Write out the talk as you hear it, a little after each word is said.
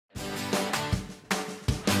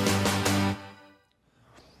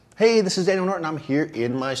Hey, this is Daniel Norton. I'm here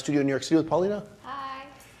in my studio in New York City with Paulina. Hi.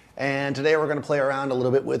 And today we're going to play around a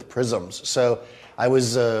little bit with prisms. So I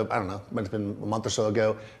was, I don't know, it's been a month or so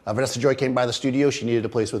ago. Vanessa Joy came by the studio. She needed a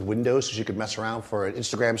place with windows so she could mess around for an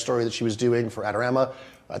Instagram story that she was doing for Adorama.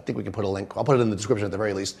 I think we can put a link. I'll put it in the description at the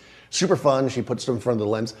very least. Super fun. She puts it in front of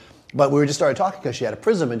the lens. But we just started talking because she had a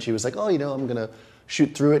prism and she was like, oh, you know, I'm going to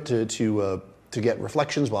shoot through it to get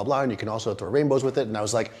reflections, blah, blah, and you can also throw rainbows with it. And I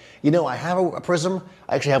was like, you know, I have a prism.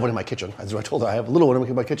 I actually have one in my kitchen. As I told her, I have a little one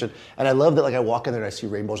in my kitchen. And I love that, like, I walk in there and I see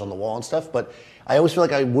rainbows on the wall and stuff, but I always feel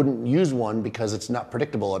like I wouldn't use one because it's not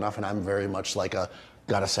predictable enough, and I'm very much like a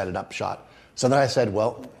gotta set it up shot. So then I said,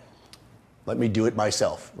 well, let me do it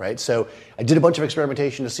myself, right? So I did a bunch of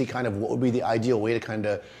experimentation to see kind of what would be the ideal way to kind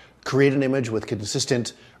of create an image with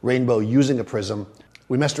consistent rainbow using a prism.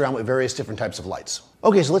 We messed around with various different types of lights.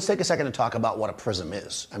 Okay, so let's take a second to talk about what a prism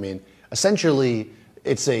is. I mean, essentially,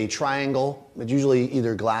 it's a triangle. It's usually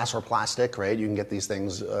either glass or plastic, right? You can get these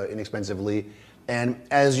things inexpensively. And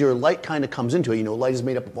as your light kind of comes into it, you know, light is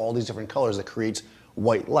made up of all these different colors that creates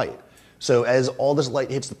white light. So as all this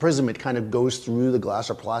light hits the prism, it kind of goes through the glass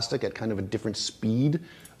or plastic at kind of a different speed,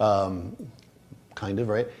 kind of,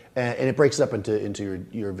 right? And it breaks it up into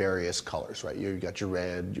your various colors, right? You got your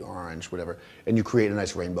red, your orange, whatever, and you create a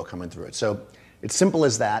nice rainbow coming through it. So it's simple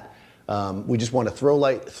as that. We just want to throw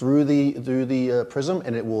light through the prism,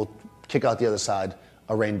 and it will kick out the other side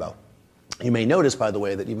a rainbow. You may notice, by the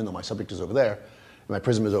way, that even though my subject is over there, and my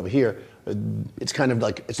prism is over here, it's kind of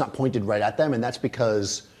like it's not pointed right at them, and that's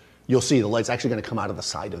because you'll see the light's actually going to come out of the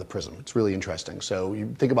side of the prism. It's really interesting. So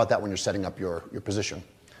you think about that when you're setting up your position.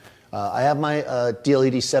 I have my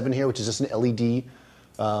DLED7 here, which is just an LED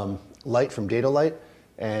light from Dedolight,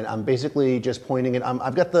 and I'm basically just pointing it.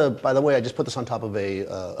 I've got by the way, I just put this on top of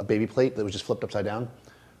a baby plate that was just flipped upside down,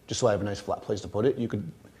 just so I have a nice flat place to put it.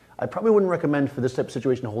 I probably wouldn't recommend for this type of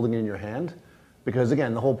situation holding it in your hand, because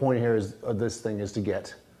again, the whole point here is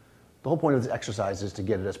the whole point of this exercise is to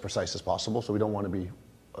get it as precise as possible, so we don't want to be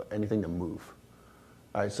anything to move.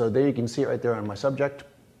 All right, so there you can see it right there on my subject.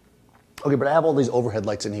 Okay, but I have all these overhead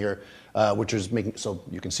lights in here, which is making so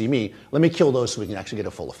you can see me. Let me kill those so we can actually get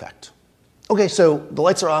a full effect. Okay, so the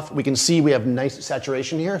lights are off. We can see we have nice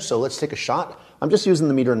saturation here, so let's take a shot. I'm just using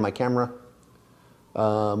the meter in my camera.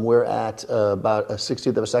 We're at about a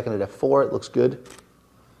 60th of a second at f4. It looks good.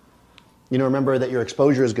 You know, remember that your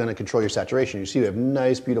exposure is going to control your saturation. You see we have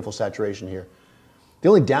nice, beautiful saturation here. The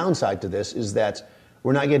only downside to this is that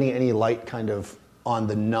we're not getting any light kind of on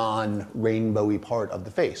the non-rainbowy part of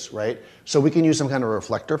the face, right? So we can use some kind of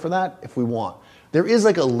reflector for that if we want. There is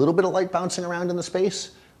like a little bit of light bouncing around in the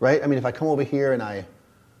space, right? I mean, if I come over here and I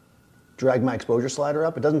drag my exposure slider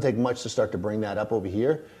up, it doesn't take much to start to bring that up over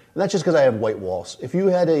here. And that's just because I have white walls. If you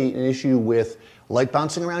had an issue with light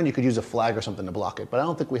bouncing around, you could use a flag or something to block it, but I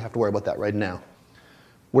don't think we have to worry about that right now.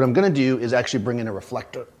 What I'm gonna do is actually bring in a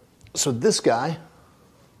reflector. So this guy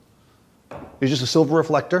is just a silver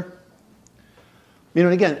reflector. You know,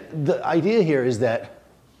 and again, the idea here is that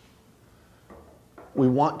we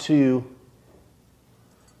want to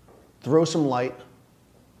throw some light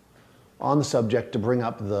on the subject to bring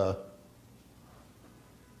up the,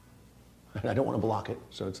 and I don't want to block it,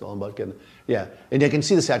 so it's all about getting, yeah. And you can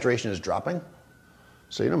see the saturation is dropping.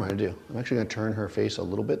 So you know what I'm going to do? I'm actually going to turn her face a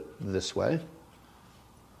little bit this way,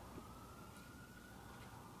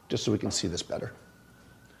 just so we can see this better,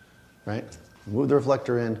 right? Move the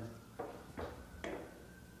reflector in.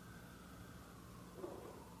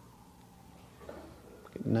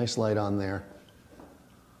 Nice light on there.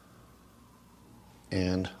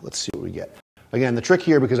 And let's see what we get. Again, the trick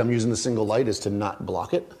here, because I'm using the single light, is to not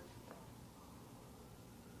block it.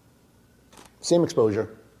 Same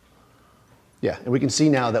exposure. Yeah, and we can see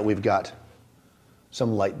now that we've got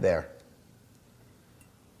some light there.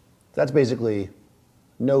 That's basically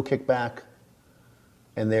no kickback,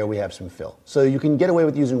 and there we have some fill. So you can get away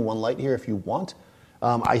with using one light here if you want.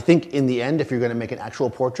 I think in the end, if you're going to make an actual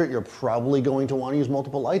portrait, you're probably going to want to use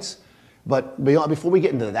multiple lights. But before we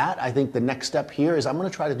get into that, I think the next step here is I'm going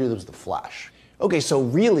to try to do this with the flash. Okay, so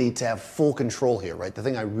really to have full control here, right? The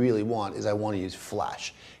thing I really want is I want to use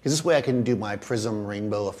flash. Because this way I can do my prism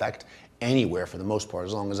rainbow effect anywhere for the most part,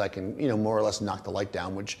 as long as I can, you know, more or less knock the light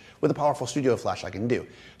down, which with a powerful studio flash I can do.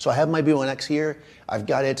 So I have my B1X here. I've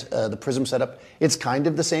got it, the prism setup. It's kind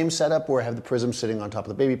of the same setup where I have the prism sitting on top of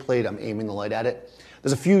the baby plate. I'm aiming the light at it.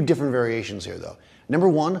 There's a few different variations here though. Number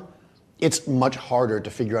one, it's much harder to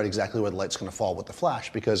figure out exactly where the light's going to fall with the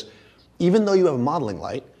flash, because even though you have a modeling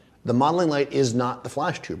light, The modeling light is not the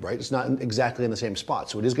flash tube, right? It's not exactly in the same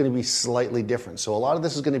spot, so it is going to be slightly different. So a lot of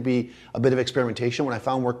this is going to be a bit of experimentation. What I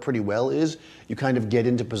found worked pretty well is you kind of get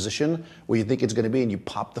into position where you think it's going to be and you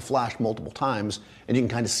pop the flash multiple times and you can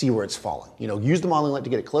kind of see where it's falling. You know, use the modeling light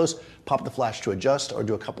to get it close, pop the flash to adjust, or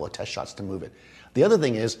do a couple of test shots to move it. The other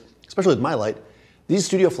thing is, especially with my light, these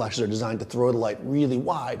studio flashes are designed to throw the light really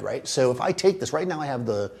wide, right? So if I take this, right now I have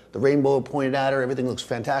the rainbow pointed at her, everything looks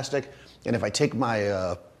fantastic, and if I take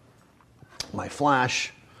my my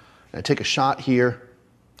flash, and I take a shot here.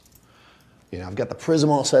 You know, I've got the prism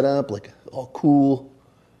all set up, like all cool.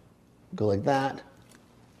 Go like that.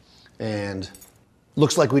 And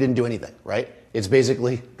looks like we didn't do anything, right? It's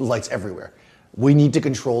basically lights everywhere. We need to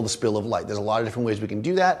control the spill of light. There's a lot of different ways we can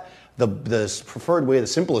do that. The preferred way, the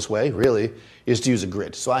simplest way, really, is to use a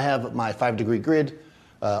grid. So I have my 5-degree grid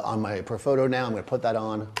on my Profoto now. I'm gonna put that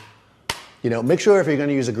on. You know, make sure if you're going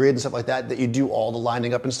to use a grid and stuff like that, that you do all the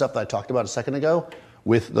lining up and stuff that I talked about a second ago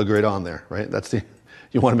with the grid on there, right?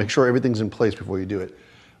 You want to make sure everything's in place before you do it.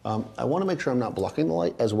 I want to make sure I'm not blocking the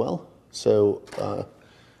light as well. So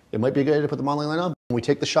it might be a good idea to put the modeling light on. When we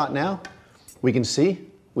take the shot now, we can see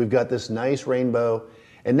we've got this nice rainbow.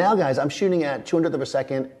 And now, guys, I'm shooting at 200th of a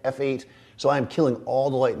second, f8, so I'm killing all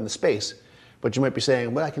the light in the space. But you might be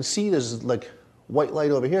saying, well, I can see there's like white light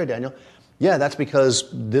over here, Daniel. Yeah, that's because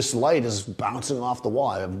this light is bouncing off the wall.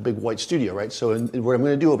 I have a big white studio, right? So what I'm going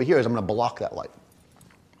to do over here is I'm going to block that light,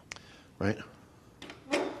 right?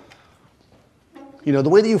 You know, the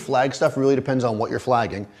way that you flag stuff really depends on what you're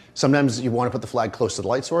flagging. Sometimes you want to put the flag close to the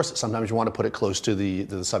light source. Sometimes you want to put it close to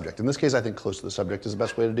the subject. In this case, I think close to the subject is the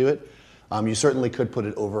best way to do it. You certainly could put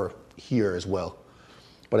it over here as well.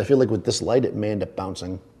 But I feel like with this light, it may end up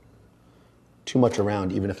bouncing too much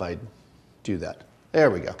around even if I do that. There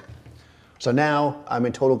we go. So now I'm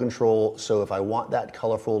in total control. So if I want that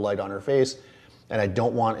colorful light on her face and I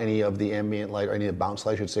don't want any of the ambient light or any of the bounce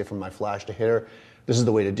light, I should say, from my flash to hit her, this is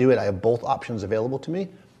the way to do it. I have both options available to me.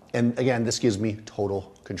 And again, this gives me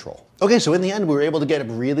total control. Okay, so in the end, we were able to get a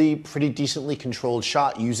really pretty decently controlled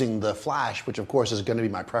shot using the flash, which of course is gonna be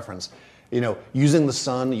my preference. You know, using the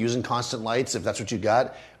sun, using constant lights, if that's what you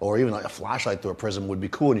got, or even like a flashlight through a prism would be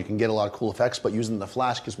cool and you can get a lot of cool effects, but using the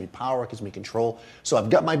flash gives me power, gives me control. So I've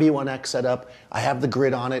got my B1X set up, I have the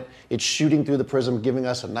grid on it, it's shooting through the prism, giving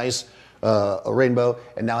us a nice a rainbow,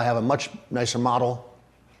 and now I have a much nicer model.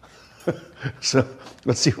 So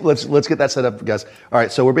let's get that set up, guys. All right,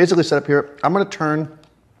 so we're basically set up here. I'm at 200th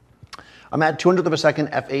of a second,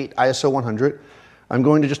 f8, ISO 100. I'm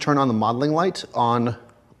going to just turn on the modeling light on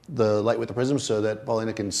the light with the prism so that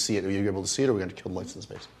Paulina can see it. Are you able to see it, or are we going to kill the lights in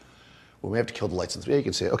space? Well, we have to kill the lights in space. Yeah, you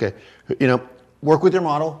can see it. Okay. You know, work with your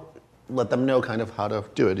model. Let them know kind of how to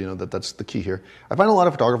do it. You know, that's the key here. I find a lot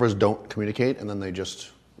of photographers don't communicate, and then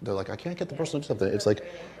they're like, I can't get the person to do something. It's like,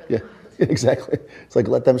 yeah, exactly. It's like,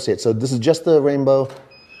 let them see it. So this is just the rainbow.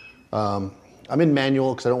 I'm in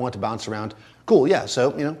manual because I don't want it to bounce around. Cool, yeah,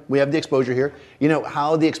 so, you know, we have the exposure here. You know,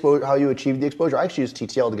 how you achieve the exposure, I actually used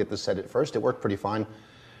TTL to get this set at first. It worked pretty fine.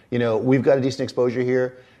 You know, we've got a decent exposure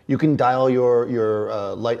here. You can dial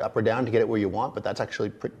your light up or down to get it where you want, but that's actually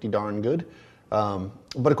pretty darn good. But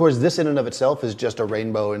of course, this in and of itself is just a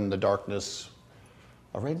rainbow in the darkness.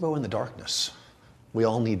 A rainbow in the darkness. We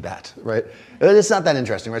all need that, right? It's not that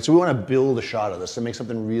interesting, right? So we want to build a shot of this and make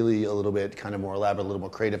something really a little bit kind of more elaborate, a little more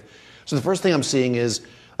creative. So the first thing I'm seeing is,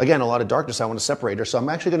 again, a lot of darkness. I want to separate her. So I'm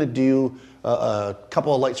actually going to do a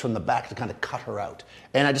couple of lights from the back to kind of cut her out.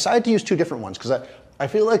 And I decided to use two different ones because I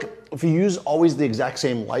feel like if you use always the exact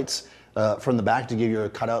same lights from the back to give your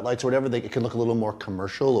cutout lights or whatever, it can look a little more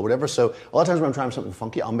commercial or whatever. So a lot of times when I'm trying something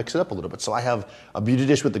funky, I'll mix it up a little bit. So I have a beauty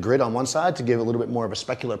dish with the grid on one side to give a little bit more of a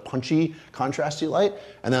specular, punchy, contrasty light.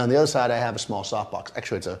 And then on the other side, I have a small softbox.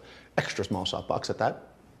 Actually, it's an extra small softbox at that.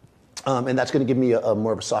 And that's going to give me a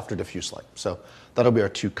more of a softer diffuse light. So that'll be our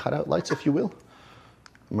two cutout lights, if you will.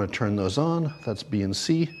 I'm going to turn those on. That's B and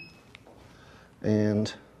C.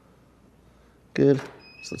 And good.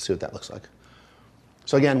 So let's see what that looks like.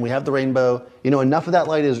 So again, we have the rainbow. You know, enough of that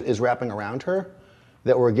light is wrapping around her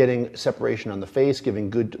that we're getting separation on the face, giving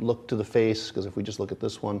good look to the face, because if we just look at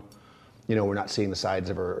this one, you know, we're not seeing the sides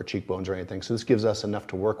of her cheekbones or anything. So this gives us enough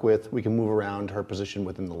to work with. We can move around her position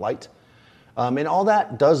within the light. And all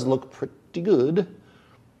that does look pretty good.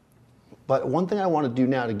 But one thing I want to do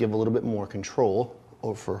now to give a little bit more control,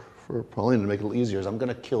 or for Paulina to make it a little easier, is I'm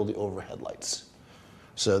going to kill the overhead lights.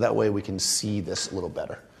 So that way we can see this a little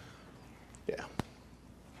better. Yeah.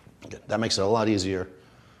 Good. That makes it a lot easier.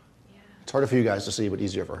 Yeah. It's harder for you guys to see, but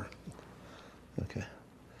easier for her. Okay.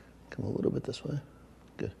 Come a little bit this way.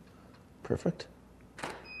 Good. Perfect.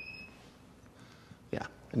 Yeah.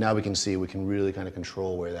 And now we can see, we can really kind of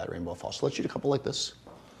control where that rainbow falls. So let's shoot a couple like this.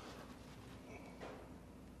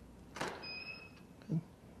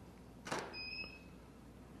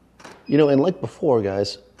 You know, and like before,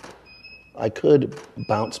 guys, I could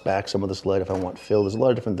bounce back some of this light if I want fill. There's a lot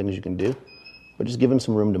of different things you can do, but just giving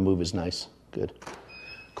some room to move is nice. Good.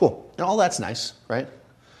 Cool. And all that's nice, right?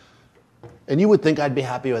 And you would think I'd be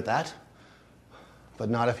happy with that, but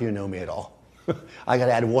not if you know me at all. I got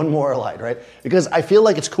to add one more light, right? Because I feel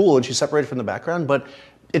like it's cool and she's separated from the background, but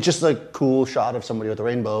it's just a cool shot of somebody with a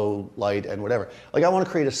rainbow light and whatever. Like I want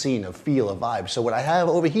to create a scene, a feel, a vibe. So what I have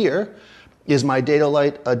over here is my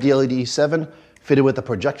Dedolight DLED7 fitted with a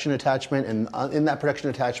projection attachment, and in that projection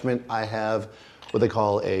attachment I have what they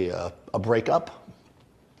call a breakup.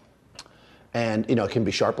 And you know, it can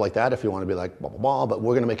be sharp like that if you want to be like blah blah blah, but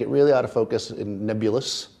we're going to make it really out of focus and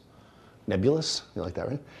nebulous. Nebulous, you like that,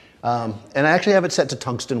 right? And I actually have it set to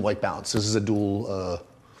tungsten white balance. This is a dual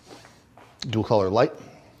color light.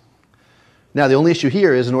 Now the only issue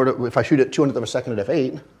here is if I shoot at 200th of a second at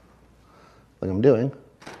f8, like I'm doing,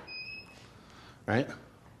 right?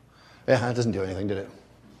 Yeah, that doesn't do anything, did it?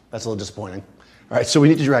 That's a little disappointing. All right, so we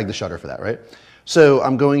need to drag the shutter for that, right? So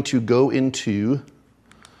I'm going to go into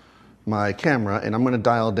my camera and I'm going to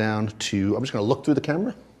dial down to, I'm just going to look through the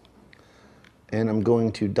camera and I'm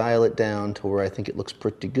going to dial it down to where I think it looks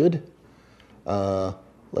pretty good.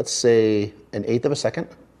 Let's say 1/8 of a second,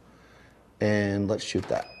 and let's shoot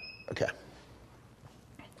that. Okay.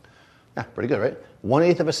 Yeah, pretty good, right?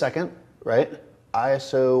 1/8 of a second, right?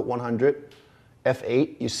 ISO 100,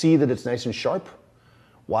 f8. You see that it's nice and sharp.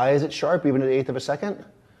 Why is it sharp even at 1/8 of a second?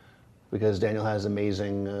 Because Daniel has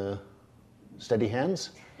amazing steady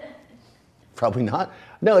hands. Probably not.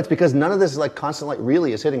 No, it's because none of this like constant light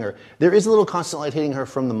really is hitting her. There is a little constant light hitting her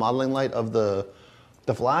from the modeling light of the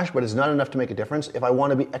flash, but it's not enough to make a difference. If I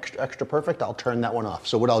want to be extra perfect, I'll turn that one off.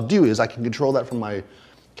 So what I'll do is I can control that from my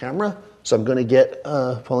camera. So I'm going to get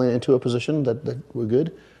pulling it into a position that we're good.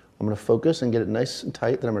 I'm going to focus and get it nice and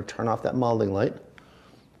tight. Then I'm going to turn off that modeling light.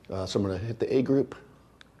 So I'm going to hit the A group.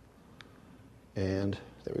 And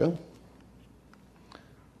there we go.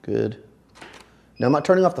 Good. Now I'm not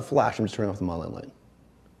turning off the flash, I'm just turning off the modeling light.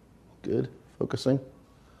 Good, focusing.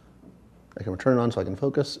 I can turn it on so I can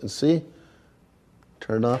focus and see.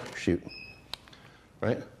 Turn it off, shoot.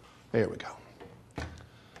 Right? There we go.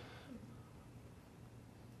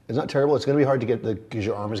 It's not terrible, it's gonna be hard to get because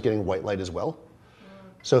your arm is getting white light as well.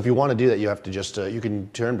 So if you wanna do that, you have to just, you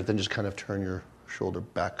can turn, but then just kind of turn your shoulder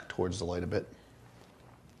back towards the light a bit.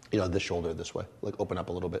 You know, this shoulder this way, like open up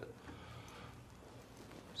a little bit.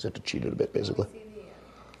 Just have to cheat it a bit, basically.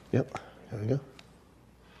 Yep, there we go.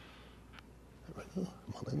 There we go.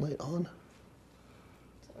 Modeling light on.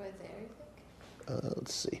 Is it right there, you think?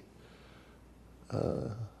 Let's see.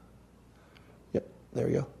 Yep, there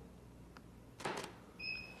we go.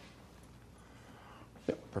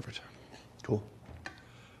 Yep, perfect. Cool.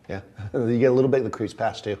 Yeah, you get a little bit of the crease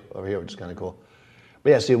pass too over here, which is kind of cool. But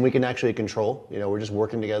yeah, see, we can actually control, you know, we're just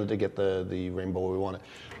working together to get the rainbow where we want it.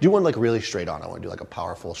 Do one like really straight on. I want to do like a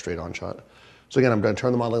powerful straight on shot. So again, I'm going to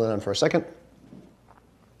turn the modeling light on for a second.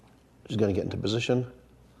 Just going to get into position.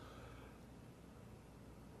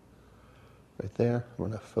 Right there, I'm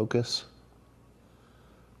going to focus.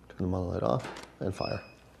 Turn the modeling light off and fire.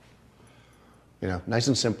 You know, nice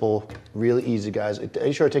and simple, really easy, guys.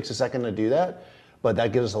 Sure, it takes a second to do that, but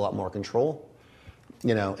that gives us a lot more control.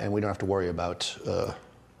 You know, and we don't have to worry about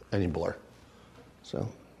any blur. So,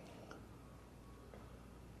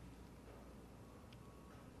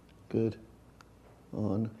 good.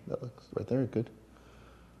 On. That looks right there. Good.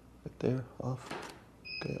 Right there. Off.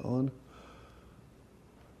 Okay. On.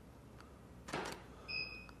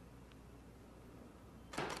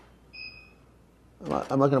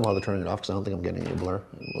 I'm not going to bother turning it off because I don't think I'm getting any blur.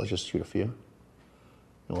 Let's just shoot a few, and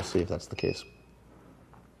we'll see if that's the case.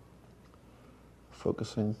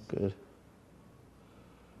 Focusing, good.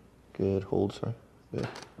 Good, hold, sorry, good.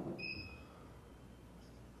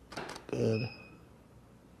 Good.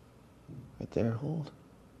 Right there, hold,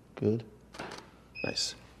 good.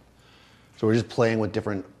 Nice. So we're just playing with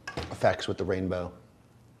different effects with the rainbow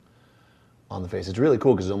on the face. It's really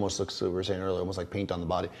cool because it almost looks, we were saying earlier, almost like paint on the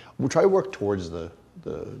body. We'll try to work towards the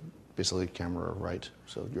basically camera right,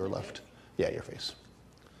 so your left. Yeah, your face.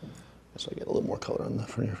 So I get a little more color on the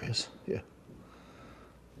front of your face, yeah.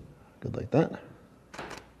 Good like that.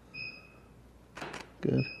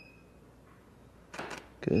 Good.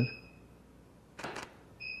 Good.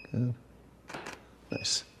 Good.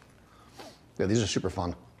 Nice. Yeah, these are super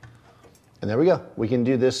fun. And there we go. We can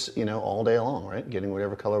do this, you know, all day long, right? Getting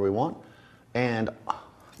whatever color we want. And,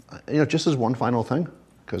 you know, just as one final thing,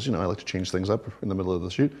 because, you know, I like to change things up in the middle of the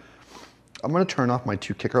shoot. I'm gonna turn off my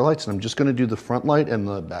 2 kicker lights, and I'm just gonna do the front light and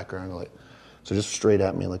the background light. So just straight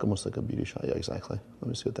at me, like almost like a beauty shot. Yeah, exactly. Let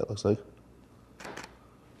me see what that looks like.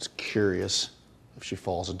 Just curious if she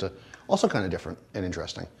falls into, also kind of different and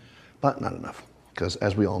interesting, but not enough, because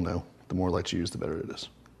as we all know, the more lights you use, the better it is.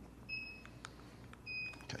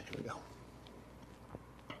 Okay, here we go.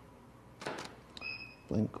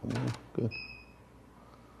 Blink, one more. Good.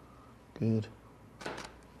 Good.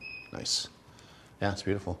 Nice. Yeah, it's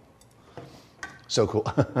beautiful. So cool.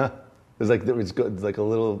 It's like a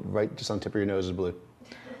little right just on the tip of your nose is blue.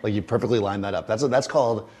 Like you perfectly line that up. That's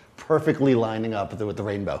called perfectly lining up with the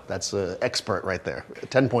rainbow. That's expert right there.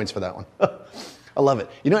 10 points for that one. I love it.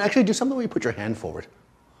 You know, actually do something where you put your hand forward.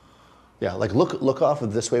 Yeah, like look off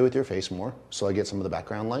of this way with your face more, so I get some of the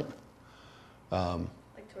background light. I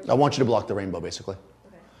want you to block the rainbow, basically.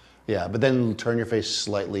 Okay. Yeah, but then turn your face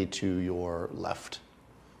slightly to your left.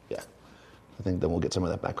 Yeah, I think then we'll get some of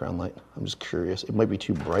that background light. I'm just curious. It might be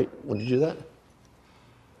too bright. When did you do that?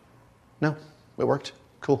 No, it worked.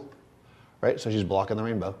 Cool. Right, so she's blocking the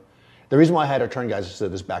rainbow. The reason why I had her turn, guys, is so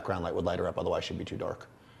this background light would light her up, otherwise she'd be too dark.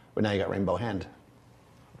 But now you got rainbow hand.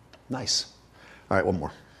 Nice. All right, one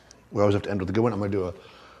more. We always have to end with a good one. I'm gonna do a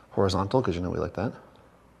horizontal, because you know we like that.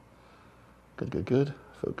 Good, good, good.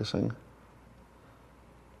 Focusing.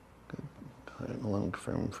 Good. Let me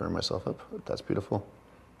firm myself up. That's beautiful.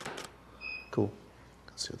 Cool.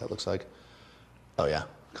 Let's see what that looks like. Oh yeah,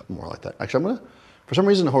 a couple more like that. Actually, I'm gonna, for some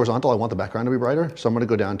reason, horizontal, I want the background to be brighter, so I'm gonna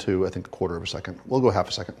go down to, I think, 1/4 of a second. We'll go half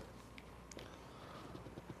a second.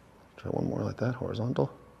 Try one more like that,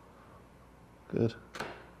 horizontal. Good.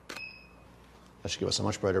 That should give us a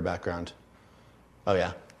much brighter background. Oh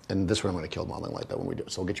yeah, and this one I'm gonna kill the modeling light though when we do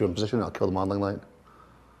it. So we'll get you in position and I'll kill the modeling light.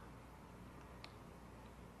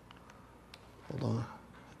 Hold on,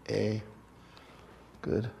 A,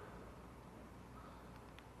 good.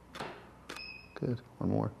 Good, one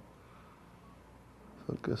more.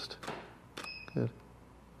 Focused, good.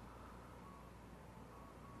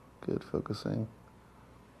 Good, focusing.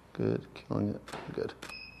 Good, killing it, good.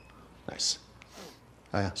 Nice.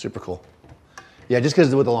 Oh yeah, super cool. Yeah, just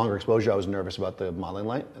because with the longer exposure, I was nervous about the modeling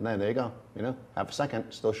light, and then there you go, you know, half a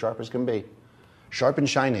second, still sharp as can be. Sharp and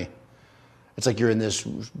shiny. It's like you're in this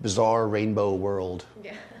bizarre rainbow world.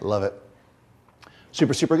 Yeah. Love it.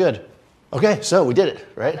 Super, super good. Okay, so we did it,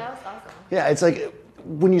 right? That was awesome. Yeah, it's like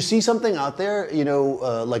when you see something out there, you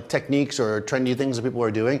know, like techniques or trendy things that people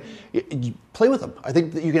are doing, you play with them. I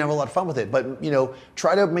think that you can have a lot of fun with it, but, you know,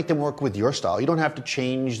 try to make them work with your style. You don't have to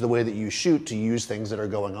change the way that you shoot to use things that are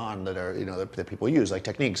going on that are, you know, that people use, like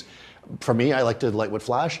techniques. For me, I like to light with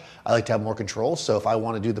flash. I like to have more control, so if I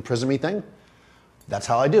want to do the prism-y thing, that's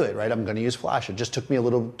how I do it, right? I'm going to use flash. It just took me a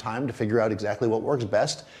little time to figure out exactly what works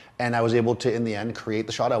best, and I was able to, in the end, create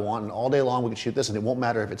the shot I want, and all day long we can shoot this, and it won't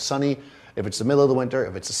matter if it's sunny, if it's the middle of the winter,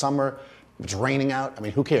 if it's the summer, if it's raining out. I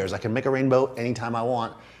mean, who cares? I can make a rainbow anytime I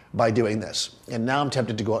want by doing this. And now I'm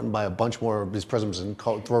tempted to go out and buy a bunch more of these prisms and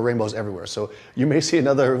throw rainbows everywhere. So you may see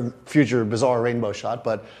another future bizarre rainbow shot,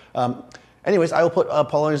 but anyways, I will put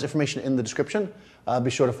Paulina's information in the description. Be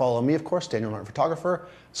sure to follow me, of course, Daniel Norton Photographer.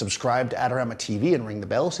 Subscribe to Adorama TV and ring the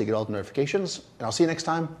bell so you get all the notifications. And I'll see you next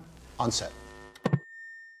time on set.